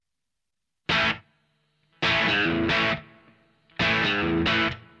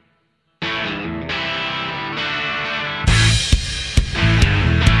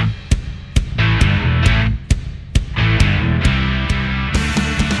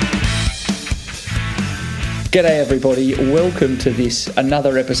G'day everybody, welcome to this,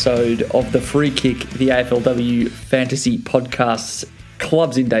 another episode of the Free Kick, the AFLW Fantasy Podcast's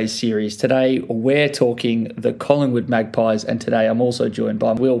Clubs in Days series. Today we're talking the Collingwood Magpies, and today I'm also joined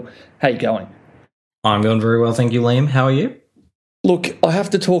by Will. How you going? I'm going very well, thank you, Liam. How are you? Look, I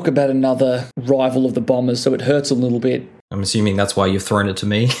have to talk about another rival of the Bombers, so it hurts a little bit. I'm assuming that's why you've thrown it to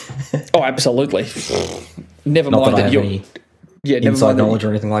me. Oh, absolutely. Never Not mind that I have you're... any Yeah, inside knowledge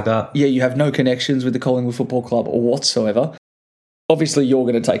or anything like that. Yeah, you have no connections with the Collingwood Football Club whatsoever. Obviously, you're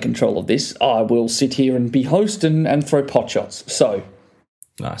going to take control of this. I will sit here and be host and throw pot shots. So,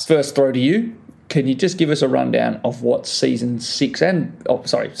 nice. First throw to you. Can you just give us a rundown of what season 7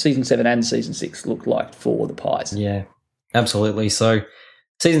 and season 6 looked like for the Pies? Yeah, absolutely. So,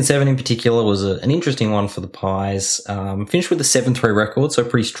 season 7 in particular was an interesting one for the Pies. Finished with a 7-3 record, so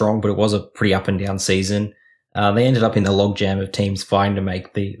pretty strong, but it was a pretty up and down season. They ended up in the logjam of teams fighting to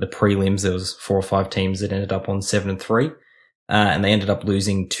make the prelims. There was 4 or 5 teams that ended up on 7-3, and they ended up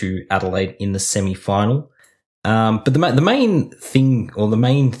losing to Adelaide in the semi-final. But the main thing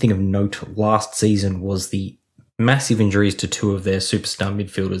of note last season was the massive injuries to 2 of their superstar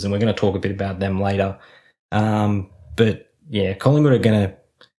midfielders, and we're going to talk a bit about them later. But yeah, Collingwood are going to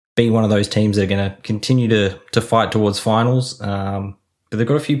be one of those teams that are going to continue to fight towards finals. But they've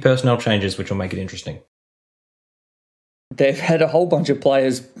got a few personnel changes, which will make it interesting. They've had a whole bunch of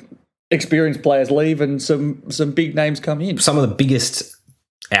players, experienced players leave and some big names come in. Some of the biggest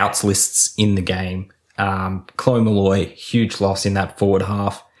outs lists in the game. Chloe Malloy, huge loss in that forward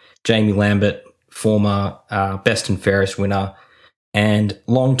half. Jamie Lambert, former best and fairest winner. And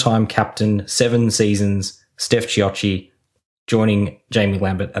long-time captain, 7 seasons, Steph Chiocci, joining Jamie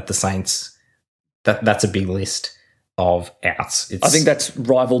Lambert at the Saints. That's a big list of outs. I think that's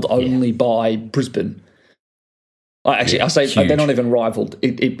rivaled only by Brisbane. I say huge. They're not even rivaled.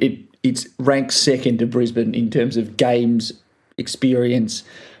 It's ranked second to Brisbane in terms of games, experience,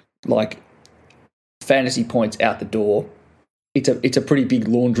 like fantasy points out the door. It's a pretty big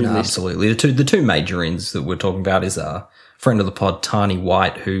laundry list. Absolutely. The two major ins that we're talking about is a friend of the pod, Tani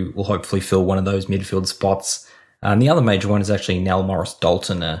White, who will hopefully fill one of those midfield spots. And the other major one is actually Nell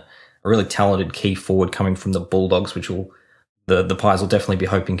Morris-Dalton, a really talented key forward coming from the Bulldogs, which the Pies will definitely be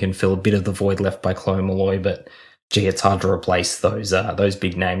hoping can fill a bit of the void left by Chloe Malloy, but gee, it's hard to replace those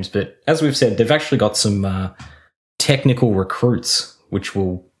big names. But as we've said, they've actually got some technical recruits, which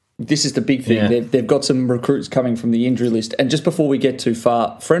will... This is the big thing. Yeah. They've got some recruits coming from the injury list. And just before we get too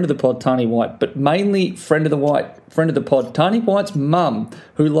far, friend of the pod, Tani White, but mainly friend of the pod, Tani White's mum,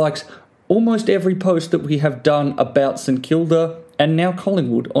 who likes almost every post that we have done about St Kilda and now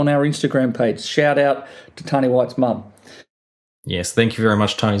Collingwood on our Instagram page. Shout out to Tani White's mum. Yes, thank you very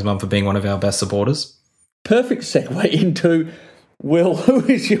much, Tony's mum, for being one of our best supporters. Perfect segue into, Will, who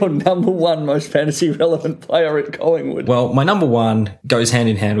is your number 1 most fantasy relevant player at Collingwood? Well, my number 1 goes hand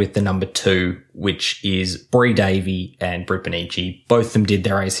in hand with the number 2, which is Bree Davey and Britt Benici. Both of them did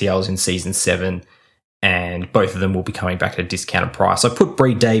their ACLs in season 7, and both of them will be coming back at a discounted price. I put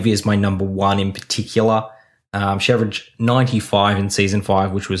Bree Davey as my number 1 in particular. She averaged 95 in season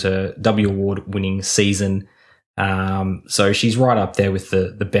 5, which was her W Award winning season. So she's right up there with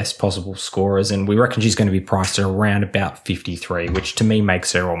the best possible scorers, and we reckon she's going to be priced at around about 53, which to me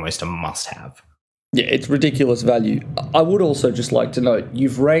makes her almost a must-have. Yeah, it's ridiculous value. I would also just like to note,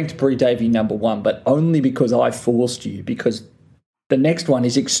 you've ranked Bree Davey number 1, but only because I forced you, because the next one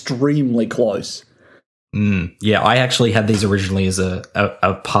is extremely close. Yeah, I actually had these originally as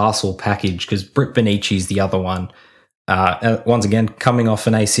a parcel package, because Britt Benici's the other one. Once again, coming off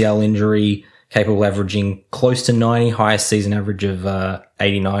an ACL injury, capable of averaging close to 90, highest season average of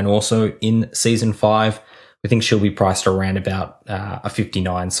 89 also in season 5. We think she'll be priced around about a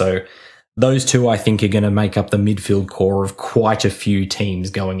 59. So those two, I think, are going to make up the midfield core of quite a few teams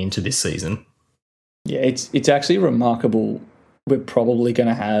going into this season. Yeah, it's actually remarkable. We're probably going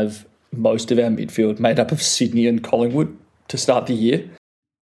to have most of our midfield made up of Sydney and Collingwood to start the year.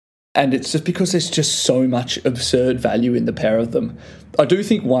 And it's just because there's just so much absurd value in the pair of them. I do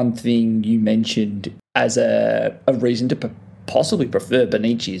think one thing you mentioned as a reason to possibly prefer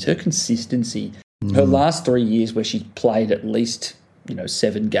Benici is her consistency. Her last 3 years where she's played at least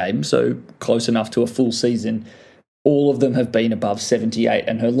 7 games, so close enough to a full season, all of them have been above 78.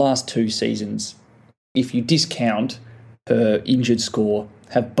 And her last 2 seasons, if you discount her injured score,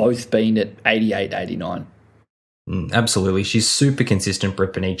 have both been at 88, 89. Absolutely. She's super consistent,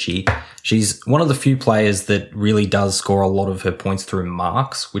 Brett Benici. She's one of the few players that really does score a lot of her points through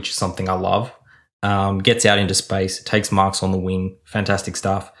marks, which is something I love. Gets out into space, takes marks on the wing. Fantastic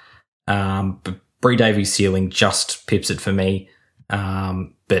stuff. But Bree Davies' ceiling just pips it for me.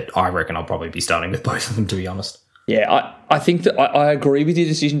 But I reckon I'll probably be starting with both of them, to be honest. Yeah, I think that I agree with your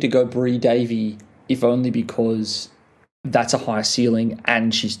decision to go Bree Davey, if only because that's a higher ceiling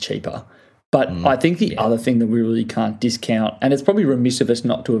and she's cheaper. But I think the other thing that we really can't discount, and it's probably remiss of us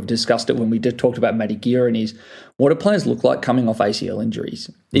not to have discussed it when we did talked about Maddie Gearin, is what do players look like coming off ACL injuries?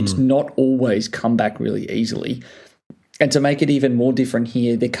 It's not always come back really easily. And to make it even more different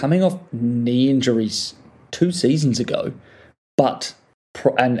here, they're coming off knee injuries 2 seasons ago,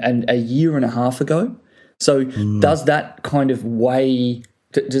 and a year and a half ago. So does that kind of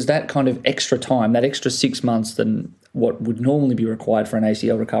extra time, that extra 6 months than what would normally be required for an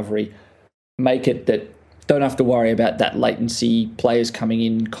ACL recovery, make it that don't have to worry about that latency, players coming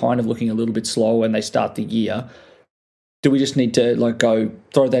in kind of looking a little bit slow when they start the year? Do we just need to go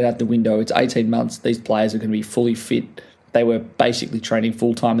throw that out the window? It's 18 months. These players are going to be fully fit. They were basically training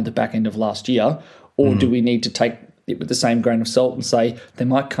full-time at the back end of last year. Or do we need to take it with the same grain of salt and say they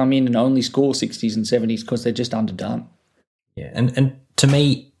might come in and only score 60s and 70s because they're just underdone? Yeah, and to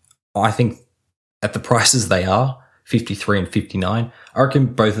me, I think at the prices they are, 53 and 59, I reckon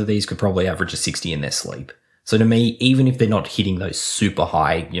both of these could probably average a 60 in their sleep. So to me, even if they're not hitting those super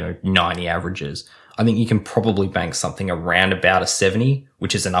high, 90 averages, I think you can probably bank something around about a 70,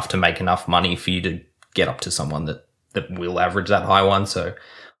 which is enough to make enough money for you to get up to someone that will average that high one. So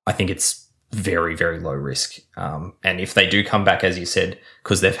I think it's very, very low risk. And if they do come back, as you said,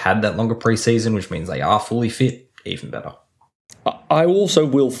 because they've had that longer preseason, which means they are fully fit, even better. I also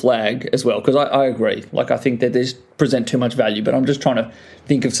will flag as well, because I agree. I think that they present too much value, but I'm just trying to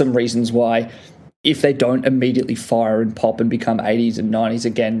think of some reasons why, if they don't immediately fire and pop and become 80s and 90s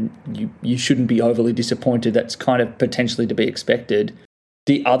again, you shouldn't be overly disappointed. That's kind of potentially to be expected.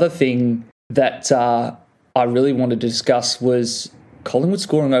 The other thing that I really wanted to discuss was Collingwood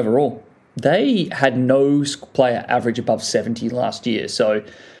scoring overall. They had no player average above 70 last year, so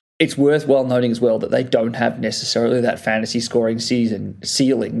it's worthwhile noting as well that they don't have necessarily that fantasy scoring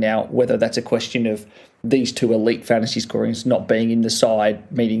ceiling. Now, whether that's a question of these two elite fantasy scorings not being in the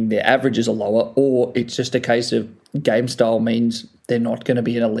side, meaning their averages are lower, or it's just a case of game style means they're not going to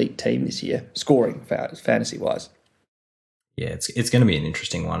be an elite team this year, scoring fantasy-wise. Yeah, it's going to be an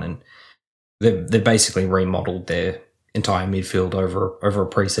interesting one, and they've basically remodeled their entire midfield over a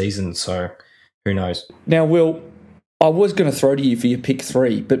preseason, so who knows? Now, Will, I was going to throw to you for your pick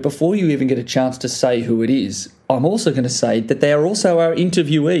 3, but before you even get a chance to say who it is, I'm also going to say that they are also our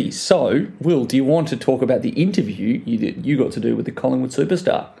interviewees. So, Will, do you want to talk about the interview you got to do with the Collingwood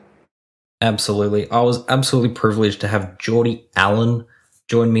superstar? Absolutely. I was absolutely privileged to have Jordyn Allen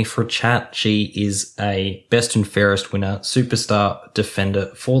join me for a chat. She is a best and fairest winner, superstar defender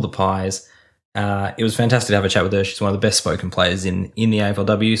for the Pies. It was fantastic to have a chat with her. She's one of the best spoken players in the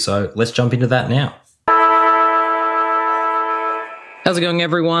AFLW, so let's jump into that now. How's it going,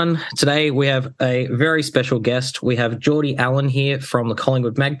 everyone? Today we have a very special guest. We have Jordyn Allen here from the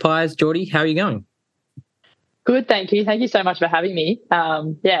Collingwood Magpies. Jordyn, how are you going? Good, thank you. Thank you so much for having me.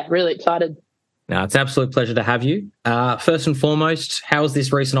 Really excited. No, it's an absolute pleasure to have you. First and foremost, how was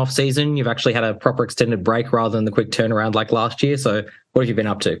this recent off-season? You've actually had a proper extended break rather than the quick turnaround like last year. So what have you been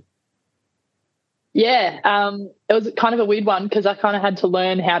up to? Yeah, it was kind of a weird one because I kind of had to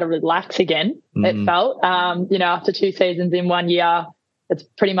learn how to relax again, it felt. After 2 seasons in 1 year, it's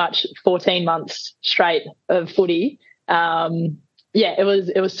pretty much 14 months straight of footy. It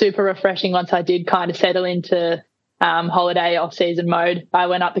was super refreshing once I did kind of settle into holiday off-season mode. I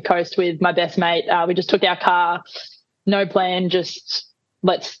went up the coast with my best mate. We just took our car, no plan, just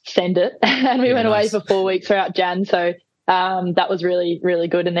let's send it. And we went away for 4 weeks throughout Jan, so that was really, really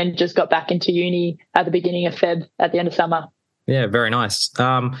good. And then just got back into uni at the beginning of Feb at the end of summer. Yeah, very nice.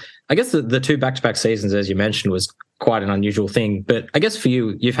 I guess the 2 back-to-back seasons, as you mentioned, was quite an unusual thing. But I guess for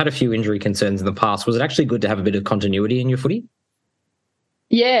you, you've had a few injury concerns in the past. Was it actually good to have a bit of continuity in your footy?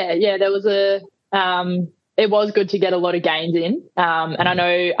 Yeah, there was it was good to get a lot of games in. And I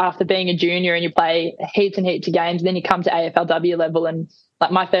know after being a junior and you play heaps and heaps of games, then you come to AFLW level, and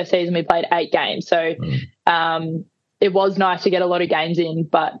like my first season, we played 8 games. So it was nice to get a lot of games in,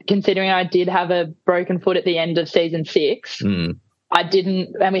 but considering I did have a broken foot at the end of season 6, I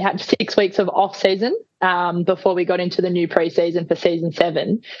didn't, and we had 6 weeks of off season before we got into the new preseason for season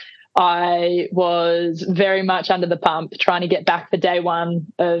 7. I was very much under the pump trying to get back for day 1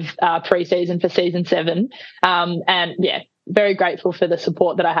 of preseason for season 7. Very grateful for the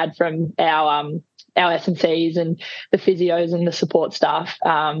support that I had from our our S&Cs and the physios and the support staff.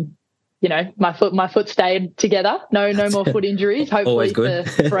 My foot stayed together. No more foot injuries. Hopefully for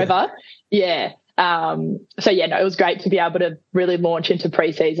forever. Yeah. It was great to be able to really launch into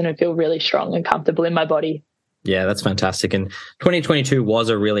pre-season and feel really strong and comfortable in my body. Yeah, that's fantastic. And 2022 was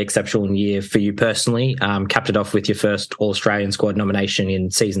a really exceptional year for you personally. Capped it off with your first All-Australian squad nomination in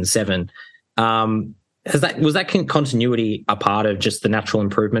season 7. Was that continuity a part of just the natural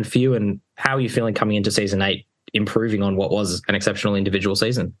improvement for you? And how are you feeling coming into season 8, improving on what was an exceptional individual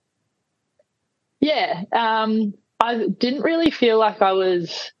season? Yeah, I didn't really feel like I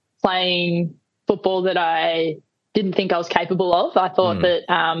was playing football that I didn't think I was capable of. I thought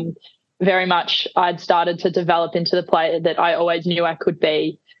that very much I'd started to develop into the player that I always knew I could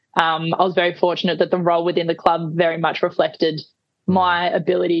be. I was very fortunate that the role within the club very much reflected my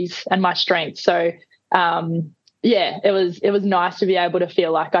abilities and my strengths. So, it was nice to be able to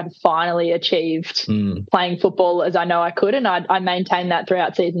feel like I'd finally achieved playing football as I know I could. And I maintained that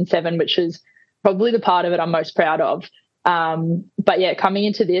throughout season 7, which is probably the part of it I'm most proud of. Coming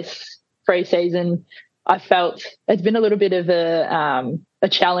into this pre-season, I felt it's been a little bit of a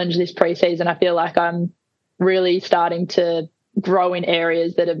challenge this pre-season. I feel like I'm really starting to grow in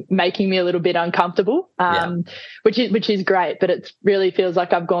areas that are making me a little bit uncomfortable, which is great, but it really feels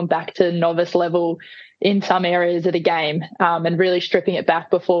like I've gone back to novice level in some areas of the game, and really stripping it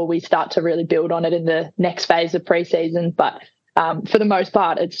back before we start to really build on it in the next phase of pre-season. But for the most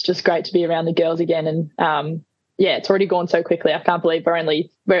part, it's just great to be around the girls again. And it's already gone so quickly. I can't believe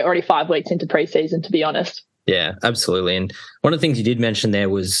we're already 5 weeks into pre-season, to be honest. Yeah, absolutely. And one of the things you did mention there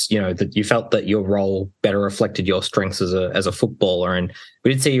was, that you felt that your role better reflected your strengths as a footballer. And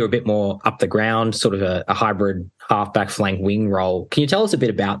we did see you a bit more up the ground, sort of a hybrid halfback flank wing role. Can you tell us a bit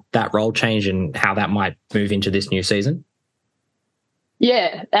about that role change and how that might move into this new season?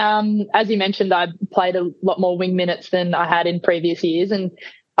 Yeah, as you mentioned, I played a lot more wing minutes than I had in previous years. And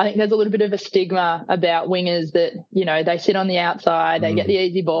I think there's a little bit of a stigma about wingers that, they sit on the outside, they get the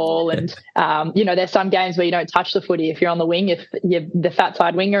easy ball. And, there's some games where you don't touch the footy if you're on the wing, if you're the fat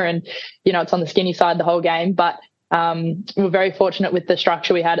side winger and, it's on the skinny side the whole game. But we're very fortunate with the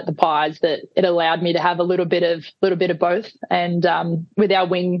structure we had at the Pies that it allowed me to have a little bit of both. And with our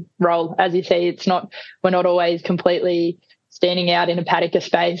wing role, as you see, we're not always completely standing out in a paddock of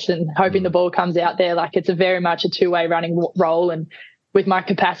space and hoping the ball comes out there. Like, it's very much a two-way running role. And with my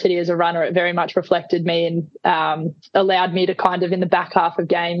capacity as a runner, it very much reflected me and allowed me to kind of in the back half of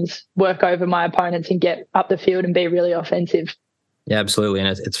games work over my opponents and get up the field and be really offensive. Yeah, absolutely. And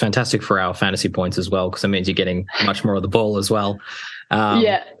it's fantastic for our fantasy points as well, because it means you're getting much more of the ball as well.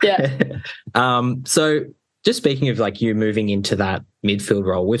 So just speaking of like you moving into that midfield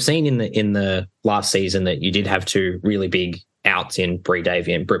role, we've seen in the last season that you did have 2 really big outs in Brie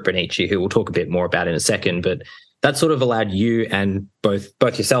Davey and Britt Benici, who we'll talk a bit more about in a second, but that sort of allowed you and both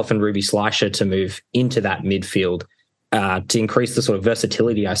yourself and Ruby Slisher to move into that midfield to increase the sort of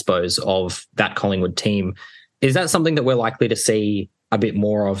versatility, I suppose, of that Collingwood team. Is that something that we're likely to see a bit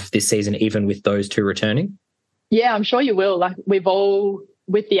more of this season, even with those 2 returning? Yeah, I'm sure you will. Like, we've all,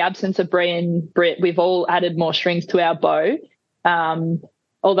 with the absence of Brie and Britt, we've all added more strings to our bow.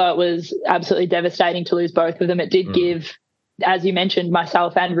 Although it was absolutely devastating to lose both of them, it did give, as you mentioned,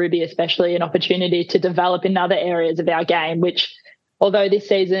 myself and Ruby especially, an opportunity to develop in other areas of our game, which, although this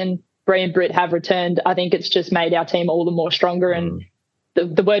season Brie and Britt have returned, I think it's just made our team all the more stronger. And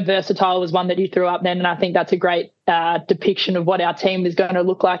the word versatile was one that you threw up then, and I think that's a great depiction of what our team is going to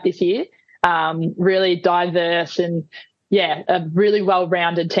look like this year. Really diverse and, a really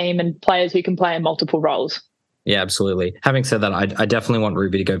well-rounded team and players who can play in multiple roles. Yeah, absolutely. Having said that, I definitely want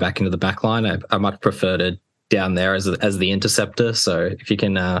Ruby to go back into the back line. I much prefer to down there as the interceptor. So if you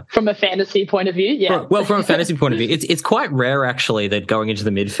can, from a fantasy point of view, from a fantasy point of view, it's quite rare actually that going into the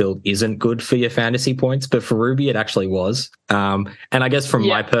midfield isn't good for your fantasy points, but for Ruby it actually was. And I guess from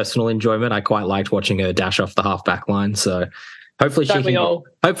my personal enjoyment, I quite liked watching her dash off the half back line. So hopefully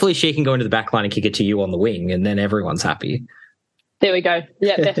she can go into the back line and kick it to you on the wing, and then everyone's happy. There we go.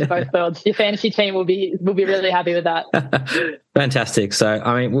 Yeah, best of both worlds. Your fantasy team will be really happy with that. Fantastic. So,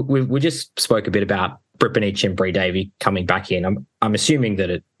 I mean, we just spoke a bit about Britt Benici and Brie Davey coming back in. I'm assuming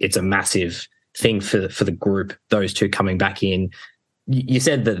that it's a massive thing for the group, those 2 coming back in. You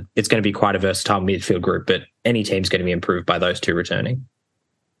said that it's going to be quite a versatile midfield group, but any team's going to be improved by those 2 returning.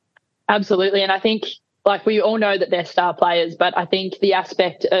 Absolutely. And I think, like, we all know that they're star players, but I think the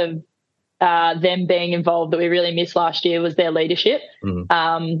aspect of them being involved that we really missed last year was their leadership.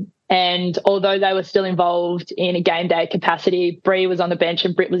 And although they were still involved in a game day capacity, Brie was on the bench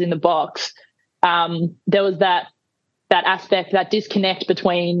and Britt was in the box. There was that aspect, that disconnect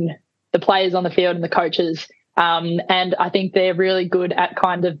between the players on the field and the coaches. And I think they're really good at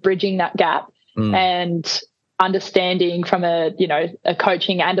kind of bridging that gap and understanding from a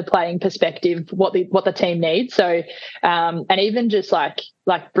coaching and a playing perspective what the team needs. So and even just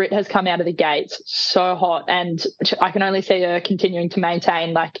like Britt has come out of the gates so hot, and I can only see her continuing to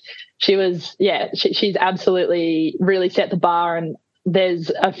maintain. Like she's absolutely really set the bar, and there's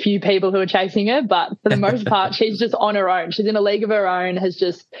a few people who are chasing her, but for the most part, she's just on her own. She's in a league of her own, is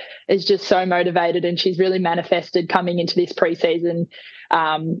just so motivated, and she's really manifested coming into this preseason.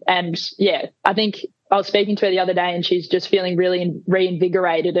 I think I was speaking to her the other day, and she's just feeling really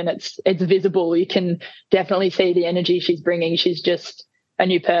reinvigorated, and it's visible. You can definitely see the energy she's bringing. She's just a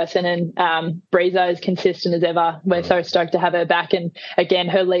new person, and Breezo is consistent as ever. We're so stoked to have her back, and again,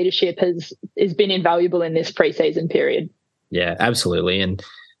 her leadership has been invaluable in this preseason period. Yeah, absolutely. And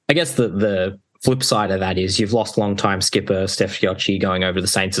I guess the flip side of that is you've lost long-time skipper Steph Giocchi going over to the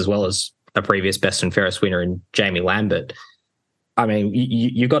Saints, as well as a previous best and fairest winner in Jamie Lambert. I mean,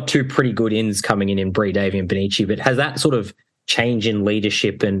 you've got two pretty good ins coming in Bree Davey and Benici, but has that sort of change in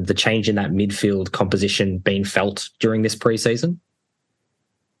leadership and the change in that midfield composition been felt during this preseason?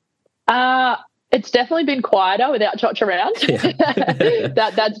 It's definitely been quieter without Choch around. Yeah.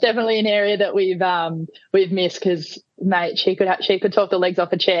 That's definitely an area that we've missed, because mate, she could talk the legs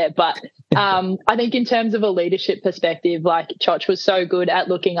off a chair. But I think in terms of a leadership perspective, like Choch was so good at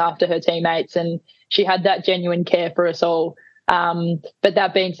looking after her teammates, and she had that genuine care for us all. But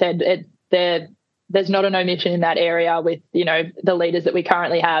that being said, there's not an omission in that area with the leaders that we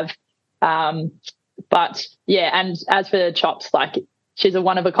currently have. But yeah, and as for Chops, like she's a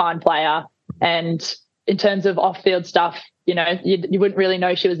one of a kind player. And in terms of off-field stuff, you wouldn't really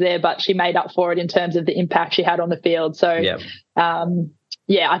know she was there, but she made up for it in terms of the impact she had on the field. So,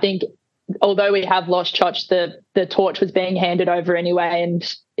 I think although we have lost Choch, the torch was being handed over anyway.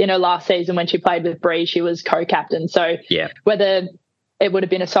 And in her last season when she played with Bree, she was co-captain. So whether it would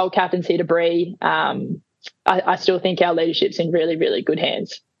have been a sole captaincy to Bree, I still think our leadership's in really, really good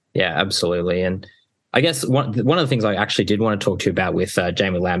hands. Yeah, absolutely. And I guess one of the things I actually did want to talk to you about with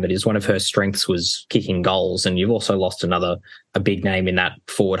Jamie Lambert is one of her strengths was kicking goals, and you've also lost a big name in that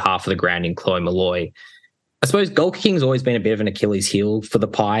forward half of the ground in Chloe Malloy. I suppose goal kicking has always been a bit of an Achilles heel for the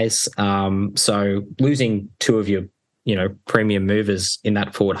Pies. So losing two of your, premium movers in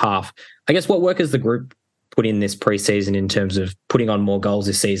that forward half, I guess what work has the group put in this preseason in terms of putting on more goals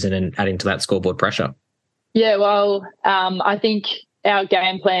this season and adding to that scoreboard pressure? Yeah, well, I think our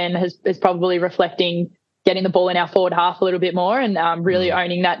game plan is probably reflecting getting the ball in our forward half a little bit more and really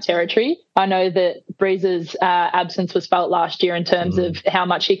owning that territory. I know that Breeze's absence was felt last year in terms of how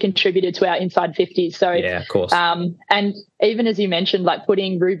much he contributed to our inside 50s. So, yeah, of course. And even as you mentioned, like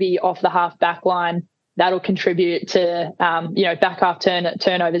putting Ruby off the half back line, that'll contribute to, back half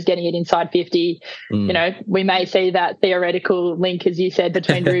turnovers, getting it inside 50. We may see that theoretical link, as you said,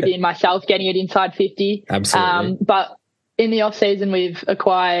 between Ruby and myself getting it inside 50. Absolutely. But in the off season, we've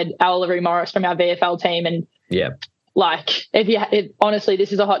acquired Ellery Morris from our VFL team, and honestly,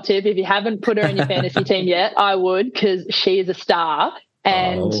 this is a hot tip. If you haven't put her in your fantasy team yet, I would, because she is a star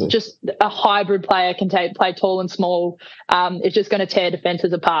and just a hybrid player, can play tall and small. It's just going to tear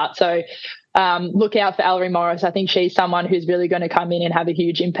defenses apart. So look out for Ellery Morris. I think she's someone who's really going to come in and have a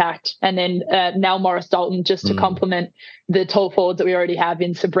huge impact. And then Nell Morris-Dalton, just to complement the tall forwards that we already have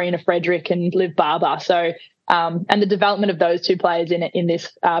in Sabrina Frederick and Liv Barber. So and the development of those two players in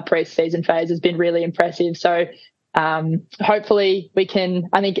this pre-season phase has been really impressive. So hopefully we can,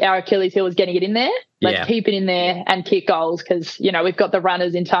 I think our Achilles heel is getting it in there. Let's keep it in there and kick goals, because, we've got the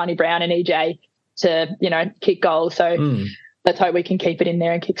runners in Tani Brown and EJ to, kick goals. So let's hope we can keep it in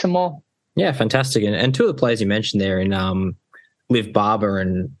there and kick some more. Yeah, fantastic. And two of the players you mentioned there in Liv Barber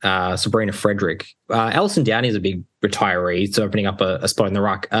and Sabrina Frederick. Alison Downey is a big retiree. It's opening up a spot in the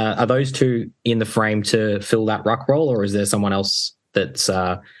ruck. Are those two in the frame to fill that ruck role, or is there someone else that's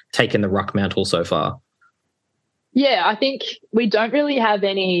taken the ruck mantle so far? Yeah, I think we don't really have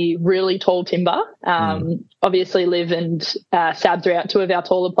any really tall timber. Obviously, Liv and Sabs are out, two of our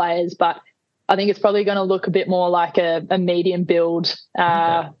taller players, but I think it's probably going to look a bit more like a medium build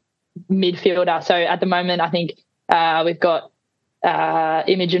midfielder. So at the moment, I think we've got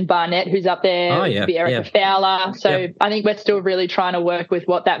Imogen Barnett, who's up there. It could be Erica Fowler. So I think we're still really trying to work with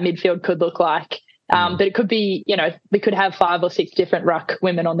what that midfield could look like. But it could be, we could have 5 or 6 different ruck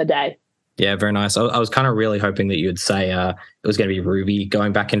women on the day. Yeah, very nice. I was kind of really hoping that you'd say it was going to be Ruby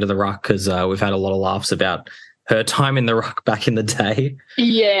going back into the ruck, because we've had a lot of laughs about her time in the ruck back in the day.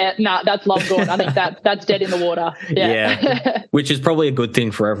 Yeah, that's long gone. I think that's dead in the water. Yeah. Which is probably a good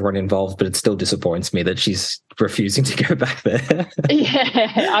thing for everyone involved, but it still disappoints me that she's refusing to go back there.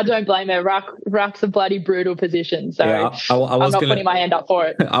 Yeah, I don't blame her. Ruck's a bloody brutal position, so yeah, I'm not putting my hand up for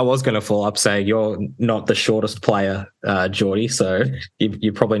it. I was going to follow up saying you're not the shortest player, Jordie, so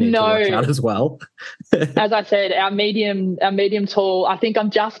you probably need to watch out as well. As I said, our medium tall, I think I'm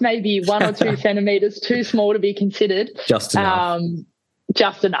just maybe 1 or 2 centimetres too small to be considered. Just enough.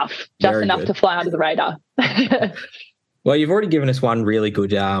 Just enough to fly under the radar. Well, you've already given us one really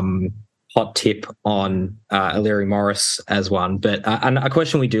good hot tip on Illyri Morris as one, but a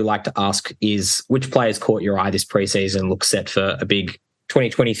question we do like to ask is which players caught your eye this preseason look set for a big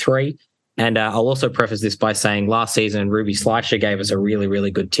 2023? And I'll also preface this by saying last season Ruby Slisher gave us a really,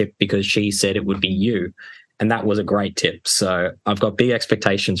 really good tip because she said it would be you, and that was a great tip. So I've got big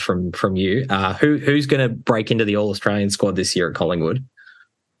expectations from you. Who's going to break into the All-Australian squad this year at Collingwood?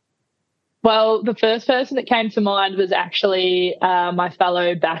 Well, the first person that came to mind was actually my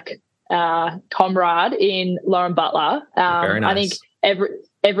fellow back comrade in Lauren Butler. Very nice.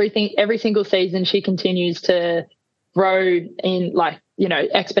 I think every single season she continues to grow in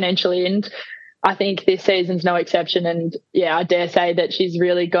exponentially, and I think this season's no exception. And yeah, I dare say that she's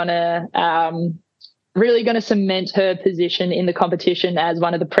really gonna cement her position in the competition as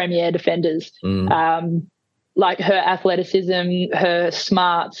one of the premier defenders. Like her athleticism, her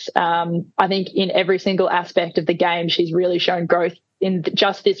smarts. I think in every single aspect of the game, she's really shown growth in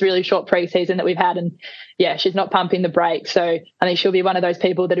just this really short preseason that we've had. And yeah, she's not pumping the brakes. So I think she'll be one of those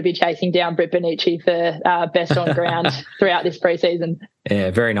people that'll be chasing down Britt Bonici for best on ground throughout this preseason. Yeah,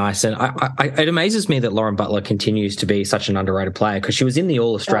 very nice. And it amazes me that Lauren Butler continues to be such an underrated player because she was in the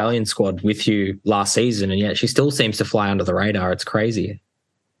All-Australian squad with you last season, and yet she still seems to fly under the radar. It's crazy.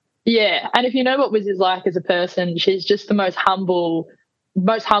 Yeah, and if you know what Wiz is like as a person, she's just the most humble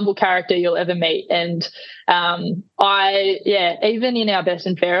character you'll ever meet. And even in our best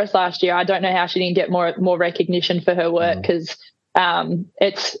and fairest last year, I don't know how she didn't get more recognition for her work because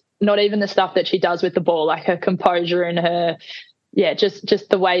it's not even the stuff that she does with the ball, like her composure and her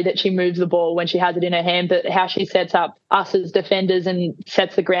just the way that she moves the ball when she has it in her hand, but how she sets up us as defenders and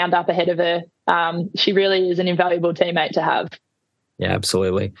sets the ground up ahead of her. She really is an invaluable teammate to have. Yeah,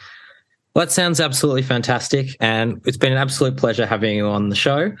 absolutely. Well, that sounds absolutely fantastic, and it's been an absolute pleasure having you on the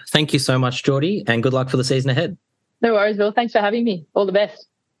show. Thank you so much, Jordie, and good luck for the season ahead. No worries, Will. Thanks for having me. All the best.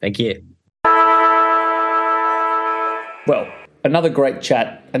 Thank you. Well, another great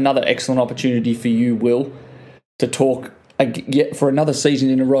chat, another excellent opportunity for you, Will, to talk for another season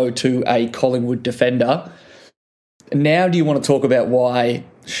in a row to a Collingwood defender. Now do you want to talk about why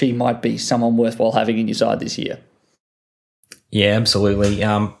she might be someone worthwhile having in your side this year? Yeah, absolutely.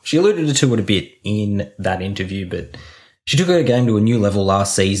 She alluded to it a bit in that interview, but she took her game to a new level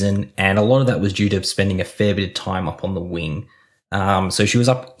last season, and a lot of that was due to spending a fair bit of time up on the wing. So she was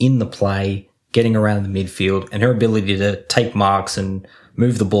up in the play, getting around the midfield, and her ability to take marks and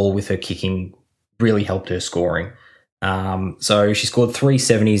move the ball with her kicking really helped her scoring. So she scored 3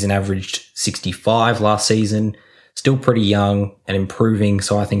 70s and averaged 65 last season. Still pretty young and improving,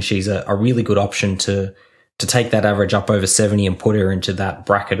 so I think she's a really good option to take that average up over 70 and put her into that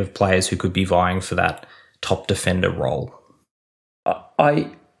bracket of players who could be vying for that top defender role.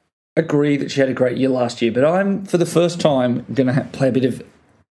 I agree that she had a great year last year, but I'm, for the first time, going to play a bit of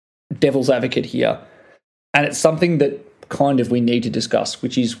devil's advocate here. And it's something that kind of we need to discuss,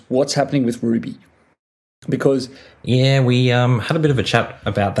 which is what's happening with Ruby. Because yeah, we had a bit of a chat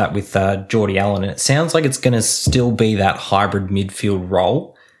about that with Geordie Allen, and it sounds like it's going to still be that hybrid midfield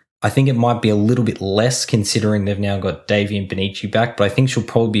role. I think it might be a little bit less considering they've now got Davey and Bonici back, but I think she'll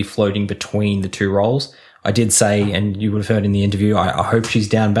probably be floating between the two roles. I did say, and you would have heard in the interview, I hope she's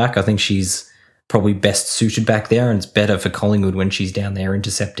down back. I think she's probably best suited back there, and it's better for Collingwood when she's down there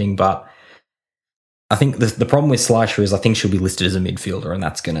intercepting. But I think the problem with Slisher is I think she'll be listed as a midfielder, and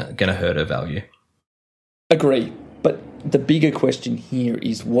that's gonna hurt her value. Agree. But the bigger question here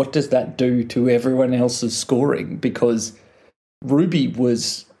is what does that do to everyone else's scoring? Because Ruby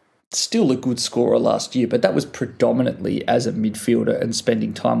was still a good scorer last year, but that was predominantly as a midfielder and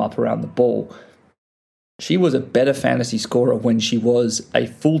spending time up around the ball. She was a better fantasy scorer when she was a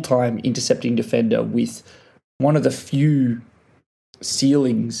full-time intercepting defender with one of the few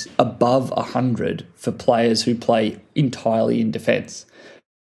ceilings above 100 for players who play entirely in defence.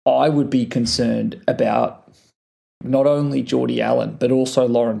 I would be concerned about not only Geordie Allen, but also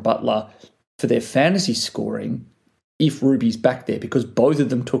Lauren Butler for their fantasy scoring if Ruby's back there, because both of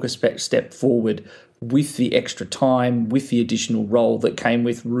them took a step forward with the extra time, with the additional role that came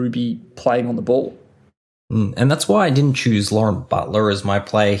with Ruby playing on the ball. And that's why I didn't choose Lauren Butler as my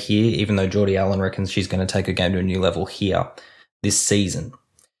player here, even though Geordie Allen reckons she's going to take her game to a new level here this season.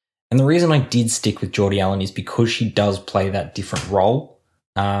 And the reason I did stick with Jordie Allen is because she does play that different role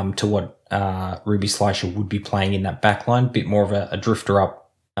to what Ruby Slicer would be playing in that backline, a bit more of a drifter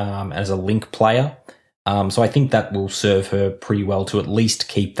up as a link player. So I think that will serve her pretty well to at least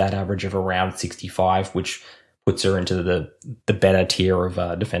keep that average of around 65, which puts her into the better tier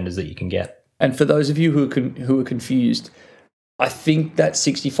of defenders that you can get. And for those of you who are confused, I think that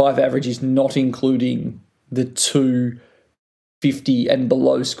 65 average is not including the 2 50 and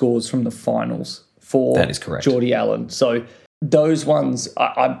below scores from the finals for that is correct. Jordie Allen. So those ones,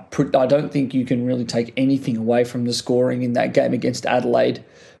 I don't think you can really take anything away from the scoring in that game against Adelaide.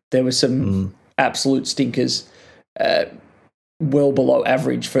 There were some absolute stinkers, well below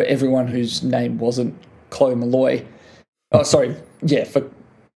average for everyone whose name wasn't Chloe Malloy. Oh, sorry.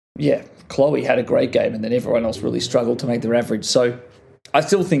 Chloe had a great game, and then everyone else really struggled to make their average. So I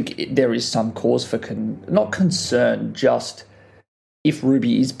still think there is some cause for not concern, just if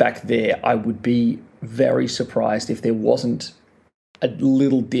Ruby is back there, I would be very surprised if there wasn't a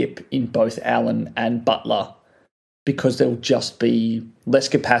little dip in both Allen and Butler, because there'll just be less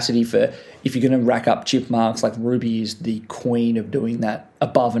capacity for, if you're going to rack up chip marks, like Ruby is the queen of doing that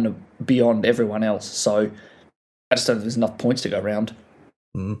above and beyond everyone else. So I just don't think there's enough points to go around.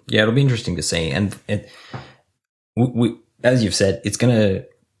 Yeah, it'll be interesting to see. And we, as you've said, it's going to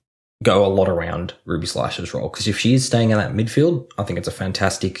go a lot around Ruby Slicer's role, because if she is staying in that midfield, I think it's a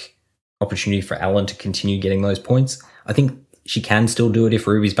fantastic opportunity for Allen to continue getting those points. I think she can still do it if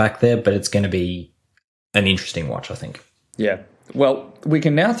Ruby's back there, but it's going to be an interesting watch, I think. Yeah. Well, we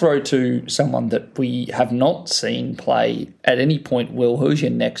can now throw to someone that we have not seen play at any point. Will, who's your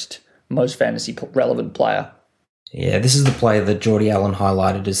next most fantasy relevant player? Yeah, this is the player that Jordie Allen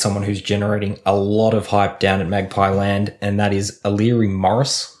highlighted as someone who's generating a lot of hype down at Magpie Land, and that is Aliri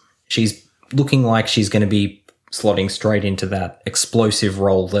Morris. She's looking like she's going to be slotting straight into that explosive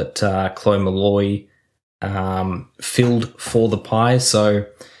role that Chloe Malloy filled for the Pies. So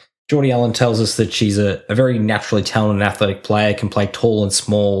Jordie Allen tells us that she's a very naturally talented and athletic player, can play tall and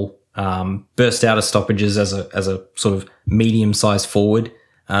small, burst out of stoppages as a sort of medium-sized forward.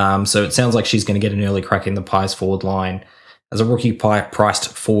 So it sounds like she's going to get an early crack in the Pies forward line. As a rookie priced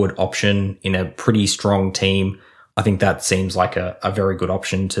forward option in a pretty strong team, I think that seems like a very good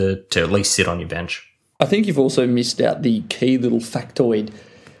option to at least sit on your bench. I think you've also missed out the key little factoid.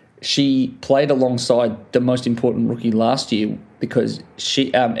 She played alongside the most important rookie last year, because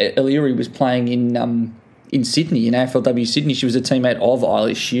Aliri was playing in Sydney, in AFLW Sydney. She was a teammate of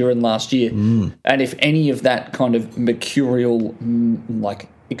Eilish Sheeran last year. And if any of that kind of mercurial, like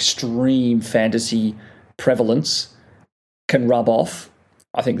extreme fantasy prevalence can rub off,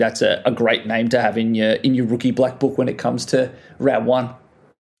 I think that's a great name to have in your rookie black book when it comes to round one.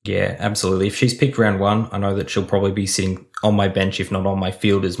 Yeah, absolutely. If she's picked round one, I know that she'll probably be sitting on my bench, if not on my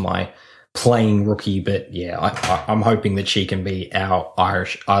field, as my playing rookie. But yeah, I'm hoping that she can be our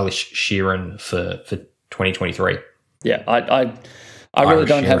Eilish Sheeran for 2023. Yeah, I really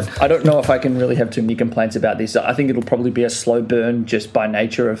don't have. I don't know if I can really have too many complaints about this. I think it'll probably be a slow burn just by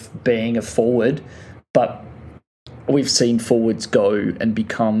nature of being a forward, but we've seen forwards go and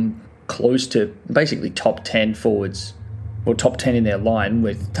become close to basically top 10 forwards, or top 10 in their line,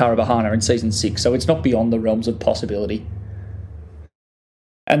 with Tara Bahana in season 6. So it's not beyond the realms of possibility.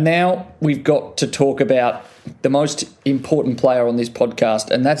 And now we've got to talk about the most important player on this podcast,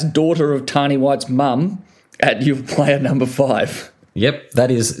 and that's daughter of Tani White's mum at your player number 5. Yep,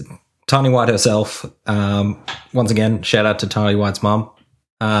 that is Tani White herself. Once again, shout out to Tani White's mum.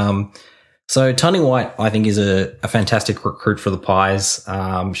 So Tani White, I think, is a fantastic recruit for the Pies.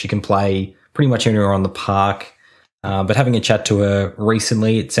 She can play pretty much anywhere on the park. But having a chat to her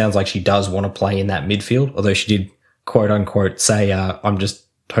recently, it sounds like she does want to play in that midfield, although she did, quote unquote, say, I'm just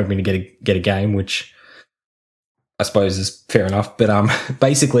hoping to get a game, which I suppose is fair enough. But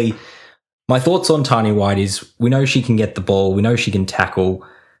basically, my thoughts on Tani White is, we know she can get the ball, we know she can tackle.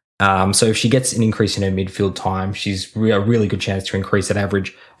 So if she gets an increase in her midfield time, she's a really good chance to increase that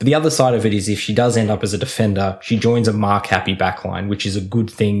average. But the other side of it is, if she does end up as a defender, she joins a mark-happy backline, which is a good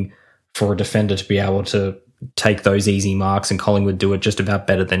thing for a defender to be able to take those easy marks, and Collingwood do it just about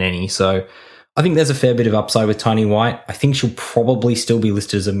better than any. So I think there's a fair bit of upside with Tani White. I think she'll probably still be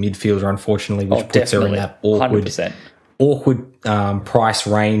listed as a midfielder, unfortunately, which puts her in that awkward price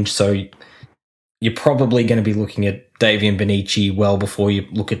range. So you're probably going to be looking at Davian Benici well before you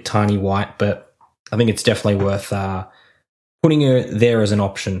look at Tani White, but I think it's definitely worth putting her there as an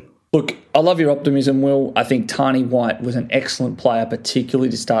option. Look, I love your optimism, Will. I think Tani White was an excellent player, particularly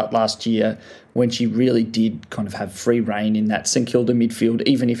to start last year, when she really did kind of have free reign in that St Kilda midfield,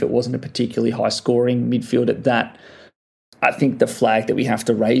 even if it wasn't a particularly high-scoring midfield at that. I think the flag that we have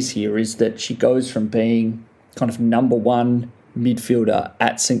to raise here is that she goes from being kind of number one midfielder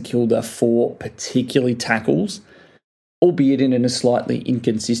at St Kilda for particularly tackles, albeit in a slightly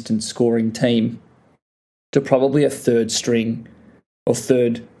inconsistent scoring team, to probably a third string or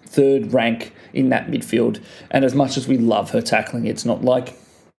third rank in that midfield. And as much as we love her tackling, it's not like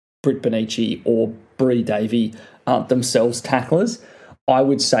Britt Bonici or Bree Davey aren't themselves tacklers. I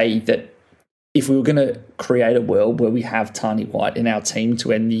would say that if we were going to create a world where we have Tani White in our team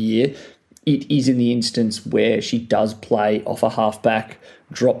to end the year, it is in the instance where she does play off a halfback,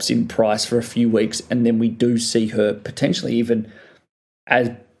 drops in price for a few weeks, and then we do see her potentially even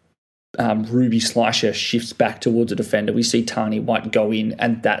as Ruby Slicer shifts back towards a defender, we see Tani White go in,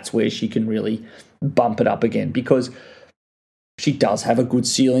 and that's where she can really bump it up again, because she does have a good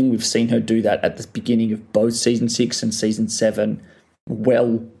ceiling. We've seen her do that at the beginning of both Season 6 and Season 7.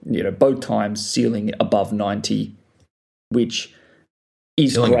 Well, both times ceiling above 90, which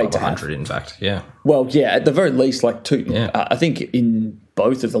is ceiling great above to 100, have. in fact, yeah. Well, yeah, at the very least, like two. Yeah. I think in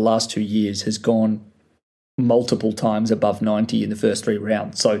both of the last 2 years has gone multiple times above 90 in the first 3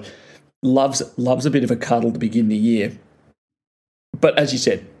 rounds. So loves a bit of a cuddle to begin the year. But as you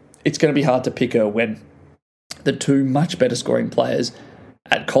said, it's going to be hard to pick her when the two much better scoring players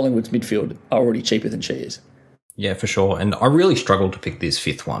at Collingwood's midfield are already cheaper than she is. Yeah, for sure. And I really struggled to pick this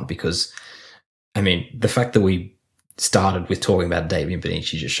fifth one because, I mean, the fact that we started with talking about Davey and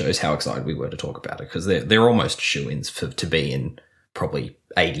Bonici just shows how excited we were to talk about it, because they're almost shoo-ins to be in probably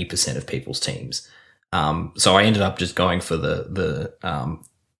 80% of people's teams. So I ended up just going for the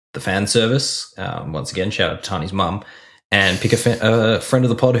fan service. Once again, shout out to Tani's mum, and pick a friend of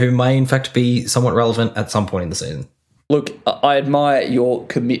the pod who may in fact be somewhat relevant at some point in the season. Look, I admire your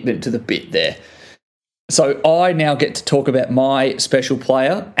commitment to the bit there. So I now get to talk about my special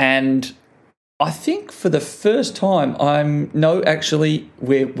player, and I think for the first time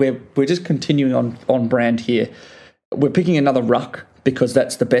we're just continuing on brand here. We're picking another ruck because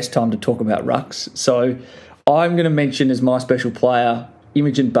that's the best time to talk about rucks. So I'm going to mention as my special player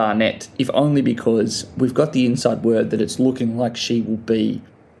Imogen Barnett, if only because we've got the inside word that it's looking like she will be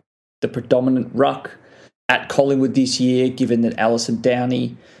the predominant ruck at Collingwood this year, given that Alison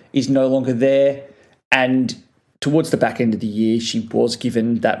Downey is no longer there. And towards the back end of the year, she was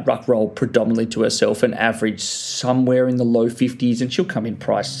given that ruck role predominantly to herself, an average somewhere in the low 50s, and she'll come in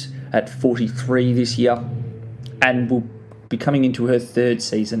price at 43 this year and will be coming into her third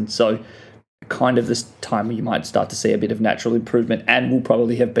season. So kind of this time where you might start to see a bit of natural improvement, and will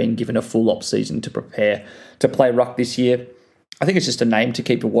probably have been given a full off season to prepare to play ruck this year. I think it's just a name to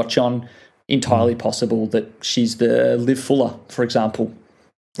keep a watch on. Entirely possible that she's the Liv Fuller, for example.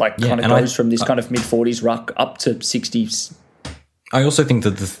 Goes from this kind of mid-40s ruck up to 60s. I also think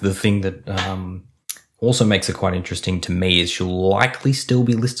that the thing that also makes it quite interesting to me is she'll likely still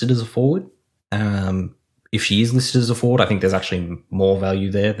be listed as a forward. If she is listed as a forward, I think there's actually more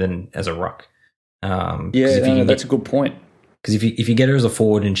value there than as a ruck. That's a good point. Because if you get her as a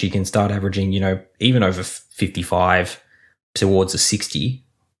forward and she can start averaging, even over 55 towards a 60,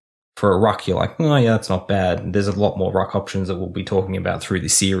 for a ruck, you're like, oh yeah, that's not bad. There's a lot more ruck options that we'll be talking about through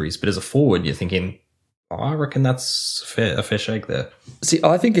this series. But as a forward, you're thinking, I reckon that's a fair shake there. See,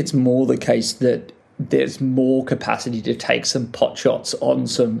 I think it's more the case that there's more capacity to take some pot shots on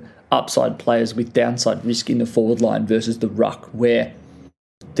some upside players with downside risk in the forward line versus the ruck, where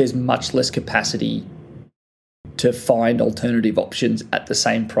there's much less capacity to find alternative options at the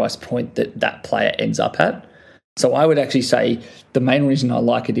same price point that player ends up at. So I would actually say the main reason I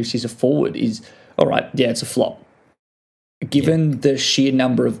like it if she's a forward is, all right, yeah, it's a flop. Given the sheer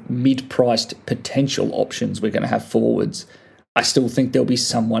number of mid-priced potential options we're going to have forwards, I still think there'll be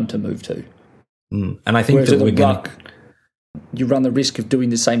someone to move to. And I think whereas that we're going to... You run the risk of doing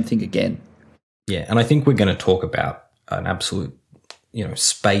the same thing again. Yeah, and I think we're going to talk about an absolute,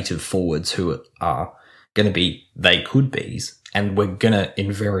 spate of forwards who are going to be they could be's, and we're going to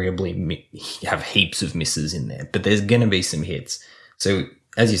invariably have heaps of misses in there, but there's going to be some hits. So,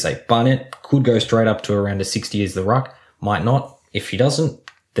 as you say, Barnett could go straight up to around a 60 as the ruck, might not. If she doesn't,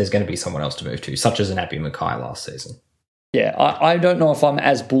 there's going to be someone else to move to, such as an Abby Mackay last season. Yeah, I don't know if I'm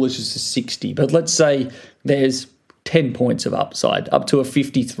as bullish as a 60, but let's say there's 10 points of upside, up to a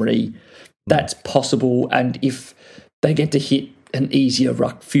 53. That's possible, and if they get to hit an easier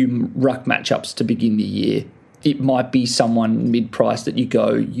few ruck matchups to begin the year, it might be someone mid-price that you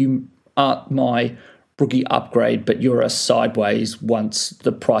go, you aren't my rookie upgrade, but you're a sideways once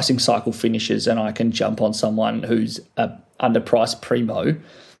the pricing cycle finishes, and I can jump on someone who's a underpriced primo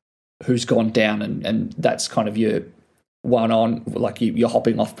who's gone down, and that's kind of your one on, like your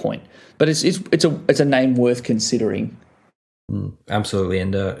hopping off point. But it's a name worth considering Absolutely.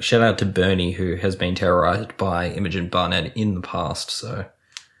 And shout out to Bernie, who has been terrorised by Imogen Barnett in the past. So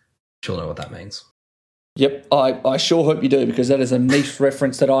she'll know what that means. Yep, I sure hope you do, because that is a niche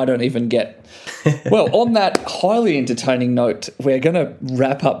reference that I don't even get. Well, on that highly entertaining note, we're going to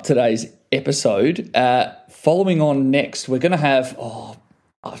wrap up today's episode. Following on next, we're going to have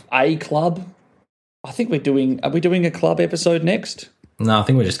a club. I think are we doing a club episode next? No, I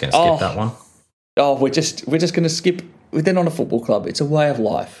think we're just going to skip that one. Oh, we're just going to skip. They're not a football club. It's a way of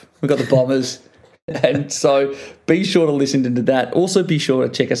life. We've got the Bombers. And so be sure to listen to that. Also be sure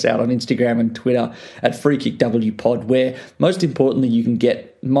to check us out on Instagram and Twitter at FreeKickWPod, where most importantly you can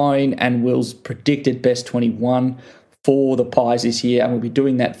get mine and Will's predicted best 21 for the Pies this year, and we'll be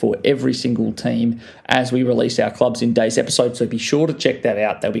doing that for every single team as we release our Clubs in Days episode. So be sure to check that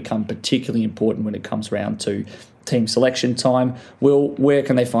out. They'll become particularly important when it comes around to team selection time. Will, where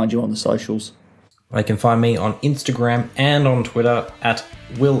can they find you on the socials? They can find me on Instagram and on Twitter at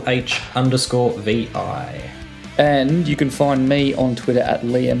WillH_VI. And you can find me on Twitter at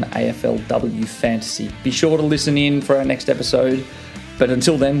Liam AFLW Fantasy. Be sure to listen in for our next episode. But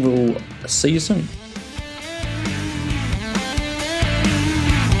until then, we'll see you soon.